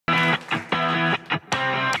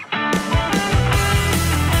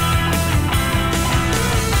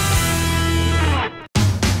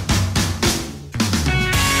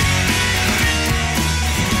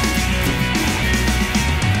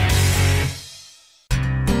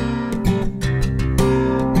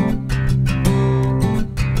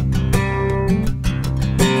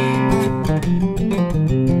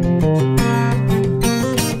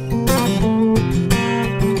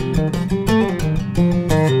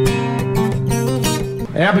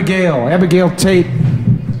Abigail Tate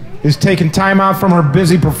is taking time out from her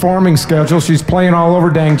busy performing schedule. She's playing all over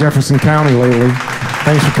dang Jefferson County lately.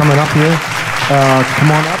 Thanks for coming up here.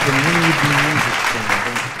 Come on up and read the music.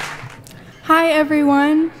 Hi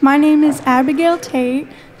everyone, my name is Abigail Tate.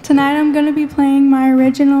 Tonight I'm going to be playing my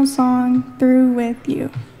original song, Through With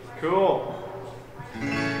You. Cool.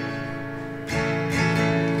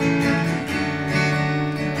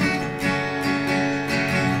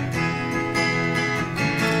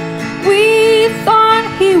 We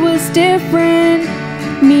thought he was different,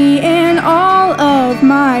 me and all of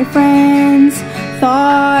my friends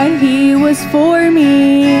thought he was for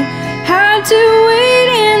me. Had to wait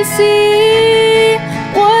and see.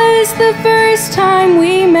 Was the first time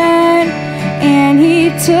we met, and he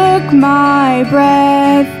took my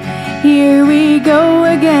breath. Here we go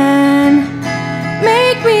again.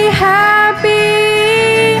 Make me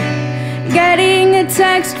happy. Getting a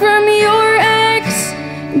text from your ex,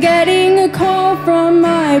 getting a call from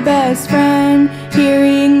my best friend,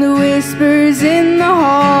 hearing the whispers in the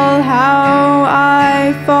hall, how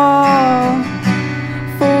I fall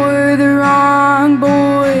for the wrong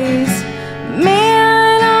boys.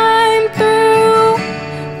 Man, I'm through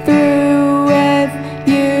with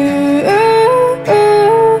you,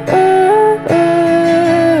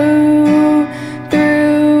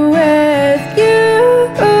 through with you.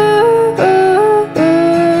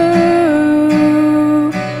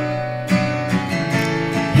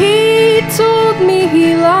 He told me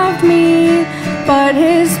he loved me, but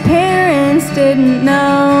his parents didn't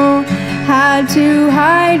know. Had to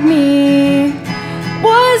hide me.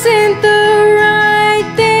 Wasn't the right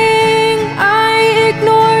thing. I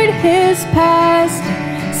ignored his past.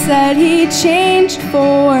 Said he changed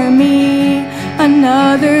for me.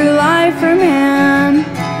 Another life from him.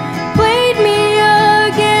 Played me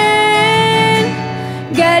again.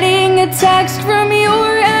 Getting a text from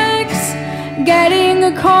your ex, getting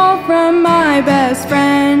a call from my best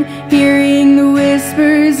friend, hearing the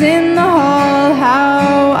whispers in the hall,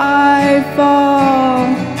 how I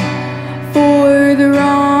fall for the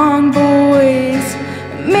wrong boys.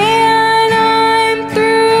 Man, I'm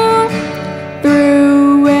through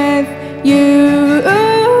with you,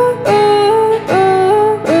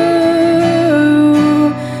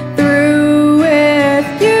 through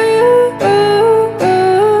with you.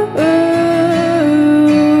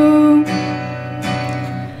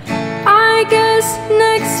 I guess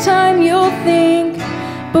next time you'll think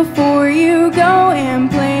before you go and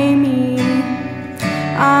play me.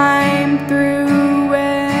 I'm through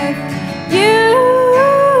with you,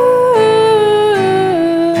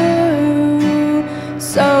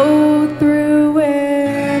 so through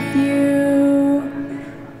with you.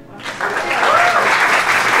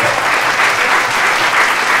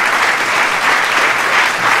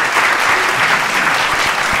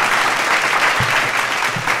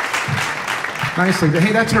 Nicely.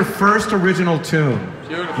 Hey, that's her first original tune.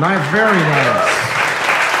 Beautiful. Very nice.